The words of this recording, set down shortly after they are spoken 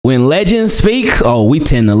When legends speak, oh, we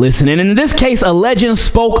tend to listen. And in this case, a legend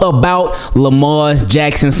spoke about Lamar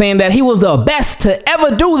Jackson, saying that he was the best to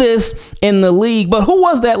ever do this in the league. But who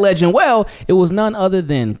was that legend? Well, it was none other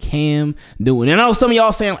than Cam Newton. And I know some of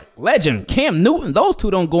y'all saying, like, legend, Cam Newton, those two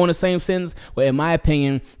don't go in the same sentence. Well, in my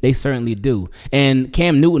opinion, they certainly do. And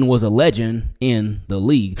Cam Newton was a legend in the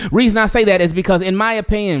league. Reason I say that is because, in my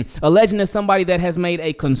opinion, a legend is somebody that has made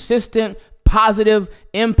a consistent, positive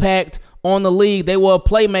impact on the league. They were a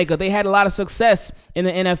playmaker. They had a lot of success in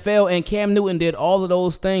the NFL, and Cam Newton did all of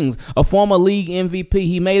those things. A former league MVP.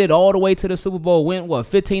 He made it all the way to the Super Bowl, went,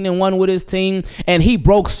 15-1 with his team, and he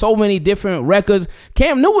broke so many different records.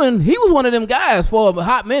 Cam Newton, he was one of them guys for a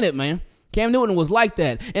hot minute, man. Cam Newton was like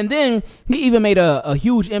that. And then he even made a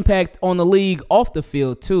huge impact on the league off the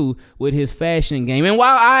field, too, with his fashion game. And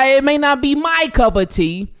while it may not be my cup of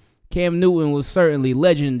tea, Cam Newton was certainly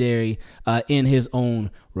legendary in his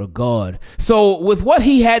own regard. So with what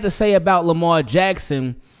he had to say about Lamar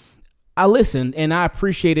Jackson, I listened and I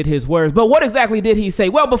appreciated his words. But what exactly did he say?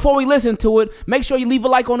 Well, before we listen to it, make sure you leave a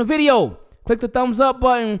like on the video. Click the thumbs up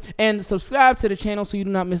button and subscribe to the channel so you do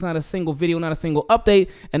not miss not a single video, not a single update,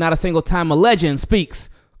 and not a single time a legend speaks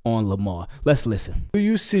on Lamar. Let's listen. Do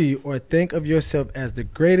you see or think of yourself as the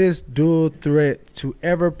greatest dual threat to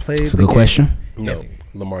ever play the game? That's a good question. No,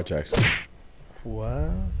 Lamar Jackson.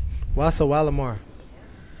 What? Why so? Why Lamar?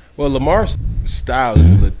 Well, Lamar's style is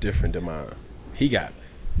a little different than mine. He got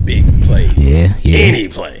big play. Yeah. Any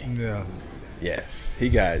play. Yeah. Yes. He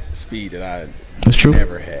got speed that I That's true.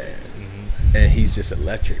 never had. And he's just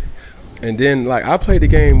electric. And then, like, I play the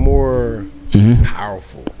game more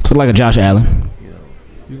powerful. So like a Josh Allen. You know.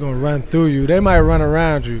 You're going to run through you. They might run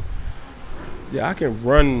around you. Yeah, I can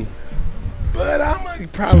run, but I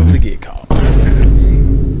might probably get caught.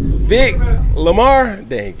 Vic, Lamar,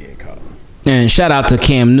 they ain't getting caught. And shout out to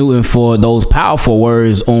Cam Newton for those powerful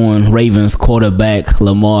words on Ravens quarterback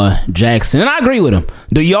Lamar Jackson. And I agree with him.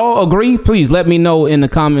 Do y'all agree? Please let me know in the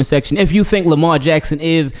comment section if you think Lamar Jackson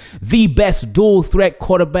is the best dual threat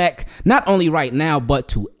quarterback, not only right now, but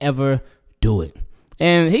to ever do it.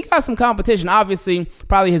 And he got some competition. Obviously,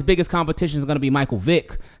 probably his biggest competition is going to be Michael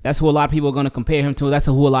Vick. That's who a lot of people are going to compare him to. That's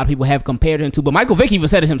who a lot of people have compared him to. But Michael Vick even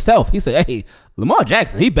said it himself. He said, hey, Lamar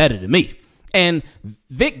Jackson, he better than me. And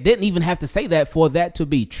Vic didn't even have to say that for that to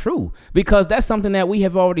be true, because that's something that we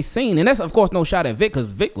have already seen. And that's, of course, no shot at Vic, because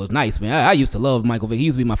Vic was nice, man. I used to love Michael Vick. He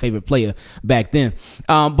used to be my favorite player back then.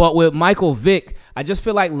 But with Michael Vick, I just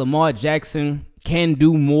feel like Lamar Jackson can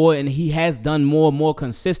do more, and he has done more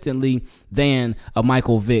consistently than a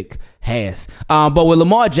Michael Vick has. But with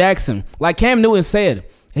Lamar Jackson, like Cam Newton said,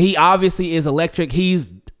 he obviously is electric.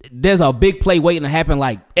 There's a big play waiting to happen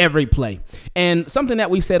like every play. And something that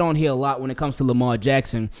we've said on here a lot when it comes to Lamar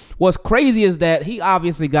Jackson, what's crazy is that he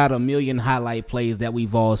obviously got a million highlight plays that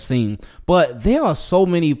we've all seen, but there are so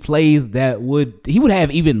many plays that he would have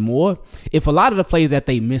even more if a lot of the plays that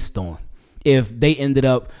they missed on, if they ended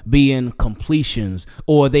up being completions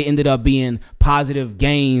or they ended up being positive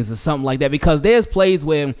gains or something like that. Because there's plays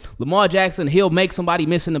where Lamar Jackson, he'll make somebody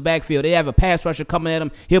miss in the backfield. They have a pass rusher coming at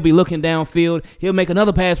him. He'll be looking downfield. He'll make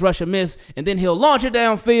another pass rusher miss, and then he'll launch it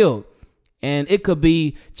downfield. And it could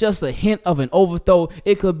be just a hint of an overthrow.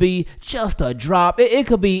 It could be just a drop. It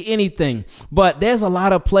could be anything. But there's a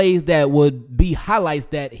lot of plays that would be highlights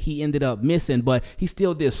that he ended up missing, but he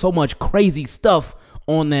still did so much crazy stuff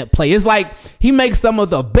on that play. It's like he makes some of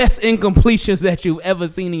the best incompletions that you've ever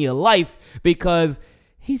seen in your life, because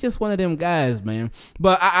he's just one of them guys, man.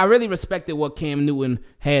 But I really respected what Cam Newton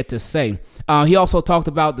had to say. He also talked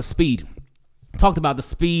about the speed.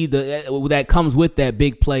 That comes with that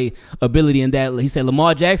big play ability, and that he said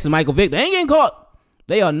Lamar Jackson, Michael Vick, they ain't getting caught.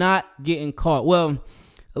 They are not getting caught. Well,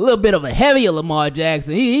 a little bit of a heavier Lamar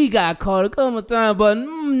Jackson. He got caught a couple of times, but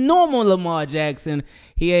normal Lamar Jackson,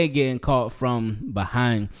 he ain't getting caught from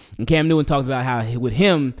behind. And Cam Newton talks about how with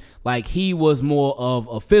him, like, he was more of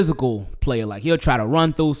a physical player. Like, he'll try to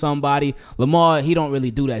run through somebody. Lamar, he don't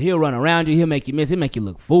really do that. He'll run around you. He'll make you miss. He'll make you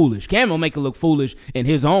look foolish. Cam will make you look foolish in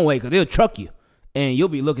his own way, because he'll truck you. And you'll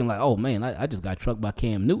be looking like, oh, man, I just got trucked by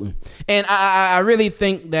Cam Newton. And I really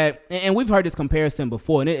think that, and we've heard this comparison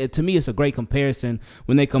before, and to me it's a great comparison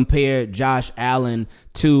when they compare Josh Allen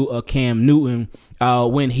to Cam Newton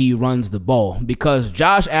when he runs the ball. Because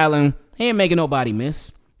Josh Allen, he ain't making nobody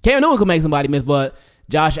miss. Cam Newton can make somebody miss, but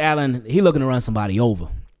Josh Allen, he looking to run somebody over.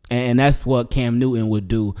 And that's what Cam Newton would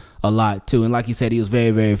do a lot too. And like you said, he was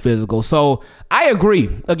very, very physical. So I agree.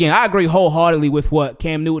 Again, I agree wholeheartedly with what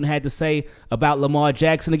Cam Newton had to say about Lamar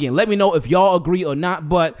Jackson. Again, let me know if y'all agree or not.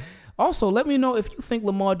 But also let me know if you think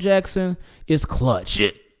Lamar Jackson is clutch.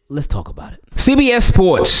 let's talk about it. CBS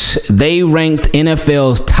Sports, they ranked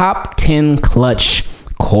NFL's top 10 clutch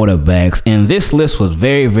quarterbacks, and this list was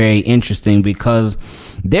very, very interesting because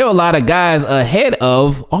there were a lot of guys ahead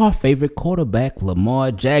of our favorite quarterback,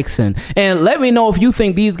 Lamar Jackson. And let me know if you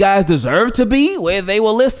think these guys deserve to be where they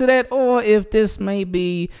were listed at, or if this may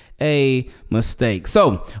be a mistake.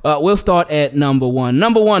 So we'll start at number one.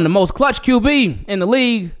 Number one, the most clutch QB in the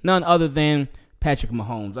league, none other than Patrick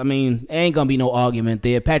Mahomes. I mean, ain't gonna be no argument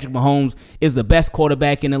there. Patrick Mahomes is the best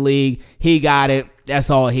quarterback in the league. He got it. That's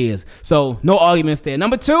all his. So no arguments there.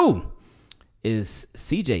 Number two is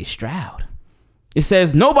CJ Stroud. It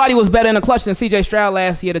says nobody was better in the clutch than CJ Stroud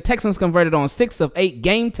last year. The Texans converted on 6 of 8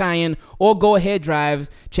 game-tying or go-ahead drives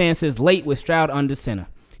chances late with Stroud under center.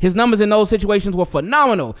 His numbers in those situations were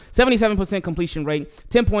phenomenal. 77% completion rate,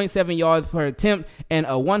 10.7 yards per attempt, and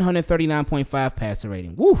a 139.5 passer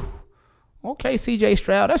rating. Woo. Okay, CJ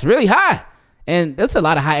Stroud, that's really high. And that's a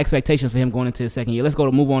lot of high expectations for him going into his second year. Let's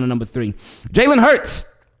move on to number 3. Jalen Hurts.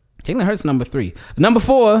 Jalen Hurts, number 3. Number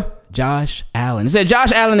 4, Josh Allen. It said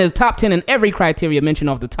Josh Allen is top 10 in every criteria mentioned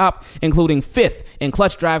off the top, including 5th in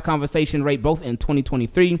clutch drive conversion rate both in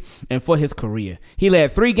 2023 and for his career. He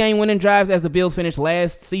led 3 game-winning drives as the Bills finished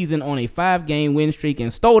last season on a 5-game win streak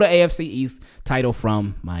and stole the AFC East title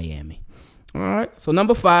from Miami. All right, so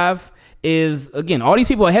number 5 is, again, all these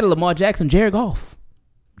people ahead of Lamar Jackson, Jared Goff.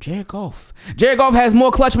 Jared Goff has more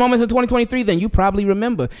clutch moments in 2023 than you probably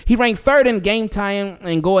remember. He ranked 3rd in game tying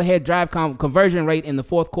and go-ahead drive conversion rate in the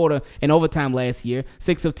 4th quarter and overtime last year,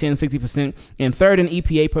 6 of 10, 60%, and 3rd in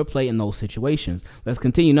EPA per play in those situations. Let's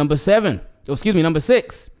continue. Number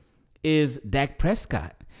 6 is Dak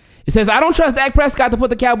Prescott. It says, I don't trust Dak Prescott to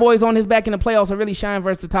put the Cowboys on his back in the playoffs and really shine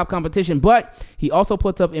versus the top competition, but he also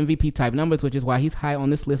puts up MVP-type numbers, which is why he's high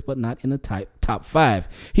on this list, but not in the top 5.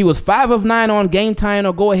 He was 5 of 9 on game-tying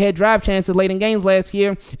or go-ahead drive chances late in games last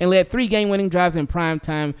year and led 3 game-winning drives in prime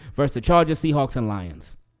time versus the Chargers, Seahawks, and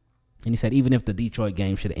Lions. And he said, even if the Detroit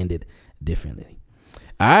game should have ended differently.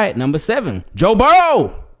 All right, number 7, Joe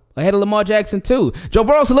Burrow. Ahead of Lamar Jackson, too. Joe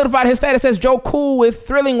Burrow solidified his status as Joe Cool with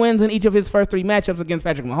thrilling wins in each of his first 3 matchups against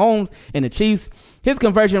Patrick Mahomes and the Chiefs. His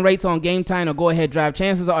conversion rates on game time or go-ahead drive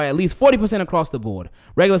chances are at least 40% across the board.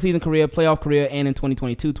 Regular season career, playoff career, and in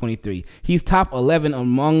 2022-23. He's top 11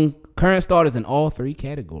 among current starters in all 3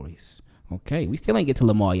 categories. Okay, we still ain't get to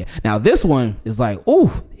Lamar yet. Now, this one is like,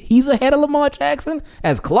 ooh, he's ahead of Lamar Jackson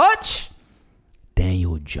as clutch?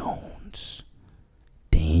 Daniel Jones.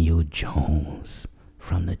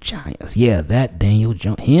 From the Giants. Yeah, that Daniel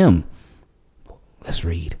Jones. Him. Let's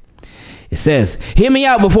read. It says, hear me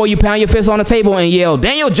out before you pound your fist on the table and yell,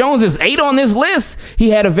 Daniel Jones is 8 on this list. He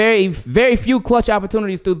had a very, very few clutch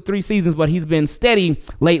opportunities through 3 seasons, but he's been steady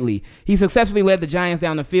lately. He successfully led the Giants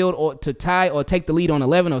down the field or to tie or take the lead on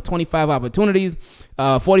 11 of 25 opportunities,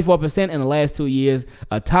 44% in the last 2 years,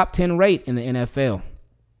 a top 10 rate in the NFL.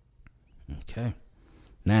 Okay.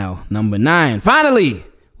 Now, number 9. Finally,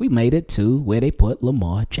 we made it to where they put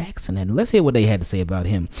Lamar Jackson. And let's hear what they had to say about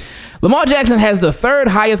him. Lamar Jackson has the 3rd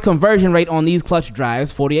highest conversion rate on these clutch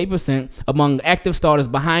drives, 48%, among active starters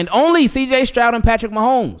behind only CJ Stroud and Patrick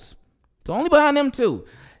Mahomes. It's only behind them 2.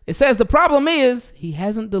 It says the problem is he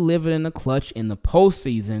hasn't delivered in the clutch in the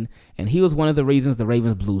postseason, and he was one of the reasons the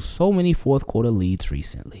Ravens blew so many 4th quarter leads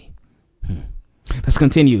recently. Let's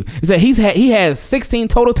continue. It said he has 16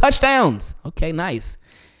 total touchdowns. Okay, nice.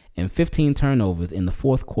 And 15 turnovers in the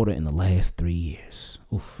 4th quarter in the last 3 years.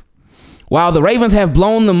 Oof. While the Ravens have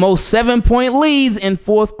blown the most 7-point leads in the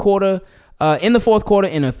 4th quarter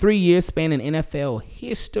in a 3-year span in NFL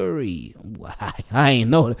history. I ain't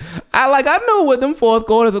know. I know what them 4th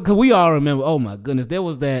quarters, because we all remember. Oh my goodness, there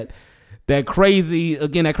was that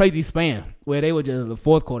crazy span where they were just the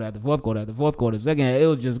 4th quarter after 4th quarter after 4th quarter. Second, it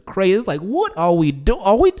was just crazy. It's like, what are we doing?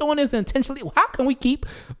 Are we doing this intentionally? How can we keep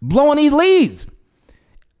blowing these leads?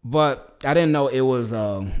 But I didn't know it was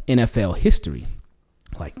NFL history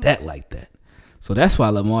like that. So that's why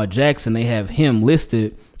Lamar Jackson, they have him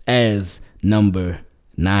listed as number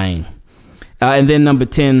 9. And then number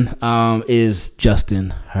 10 is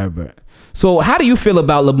Justin Herbert. So how do you feel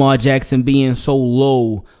about Lamar Jackson being so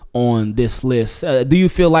low on this list? Do you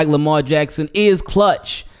feel like Lamar Jackson is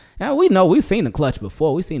clutch? Now, we know we've seen the clutch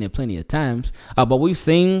before. We've seen it plenty of times. But we've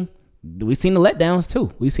seen the letdowns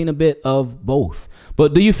too. We've seen a bit of both.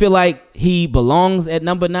 But do you feel like he belongs at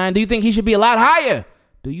number 9? Do you think he should be a lot higher?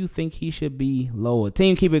 Do you think he should be lower?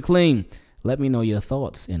 Team, keep it clean. Let me know your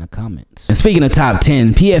thoughts in the comments. And speaking of top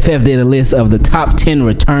 10, PFF did a list of the top 10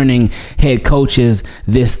 returning head coaches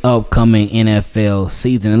this upcoming NFL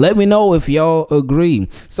season. And let me know if y'all agree.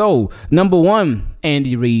 So, number 1,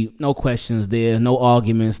 Andy Reid. No questions there. No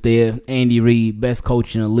arguments there. Andy Reid, best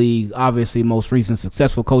coach in the league. Obviously, most recent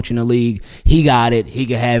successful coach in the league. He got it. He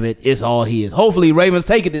can have it. It's all his. Hopefully, Ravens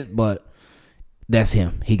take it, but that's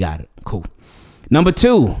him. He got it. Cool. Number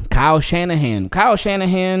 2, Kyle Shanahan. Kyle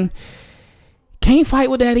Shanahan can't fight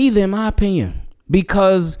with that either, in my opinion,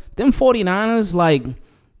 because them 49ers, like,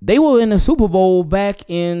 they were in the Super Bowl back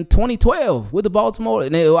in 2012 with the Baltimore,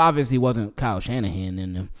 and it obviously wasn't Kyle Shanahan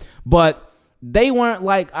in them, but they weren't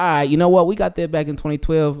like, all right, you know what, we got there back in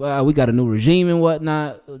 2012, we got a new regime and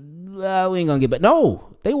whatnot, we ain't gonna get back.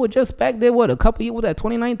 No, they were just back there, a couple years, was that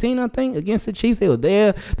 2019, I think, against the Chiefs? They were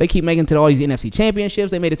there. They keep making it to all these NFC championships.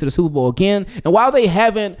 They made it to the Super Bowl again, and while they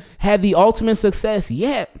haven't had the ultimate success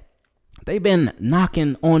yet, they've been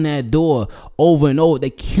knocking on that door over and over.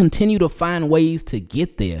 They continue to find ways to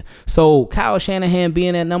get there. So Kyle Shanahan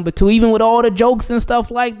being at number 2, even with all the jokes and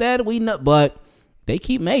stuff like that, we know, but they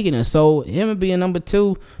keep making it. So him being number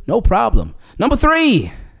 2, no problem. Number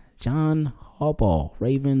 3, John Harbaugh,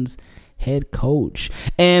 Ravens head coach.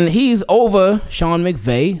 And he's over Sean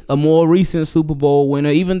McVay, a more recent Super Bowl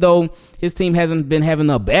winner. Even though his team hasn't been having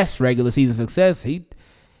the best regular season success, he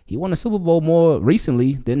won a Super Bowl more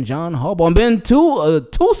recently than John Harbaugh, and been two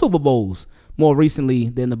Super Bowls more recently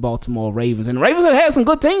than the Baltimore Ravens. And the Ravens have had some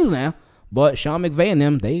good teams now, but Sean McVay and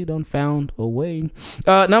them, they done found a way.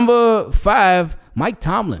 Number 5, Mike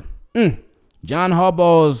Tomlin. John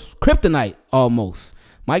Harbaugh's kryptonite almost.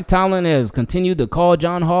 Mike Tomlin has continued to call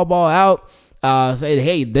John Harbaugh out, say,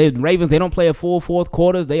 hey, the Ravens, they don't play a full fourth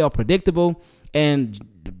quarters. They are predictable. And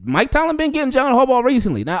Mike Tomlin been getting John Harbaugh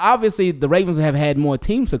recently. Now, obviously, the Ravens have had more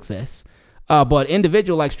team success, but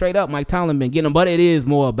individual, like straight up, Mike Tomlin been getting them. But it is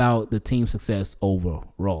more about the team success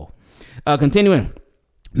overall. Continuing,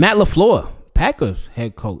 Matt LaFleur, Packers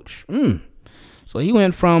head coach. So he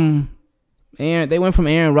went from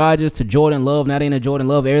Aaron Rodgers to Jordan Love. Now they in a Jordan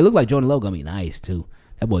Love area. It looked like Jordan Love gonna be nice too.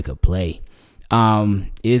 That boy could play.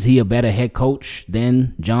 Is he a better head coach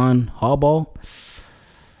than John Harbaugh?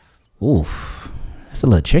 Oof, that's a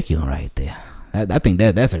little tricky one right there. I think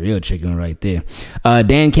that's a real tricky one right there.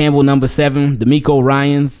 Dan Campbell, number 7. DeMeco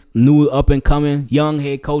Ryans, new up-and-coming young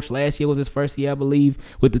head coach. Last year was his first year, I believe,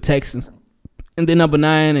 with the Texans. And then number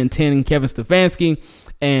 9 and 10, Kevin Stefanski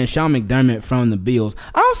and Sean McDermott from the Bills.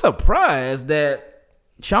 I'm surprised that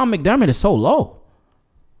Sean McDermott is so low.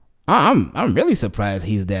 I'm really surprised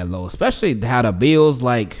he's that low, especially how the Bills,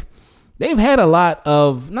 like, they've had a lot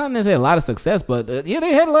of, not necessarily a lot of success, but they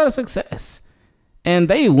had a lot of success. And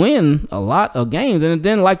they win a lot of games. And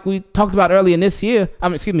then, like we talked about earlier in this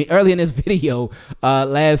video,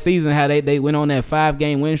 last season, how they went on that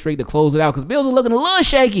 5-game win streak to close it out, because the Bills were looking a little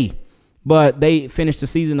shaky. But they finished the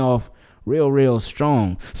season off real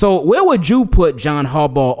strong. So where would you put John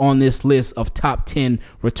Harbaugh on this list of top 10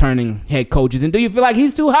 returning head coaches? And do you feel like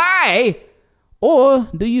he's too high? Or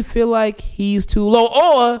do you feel like he's too low?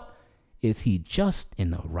 Or is he just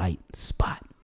in the right spot?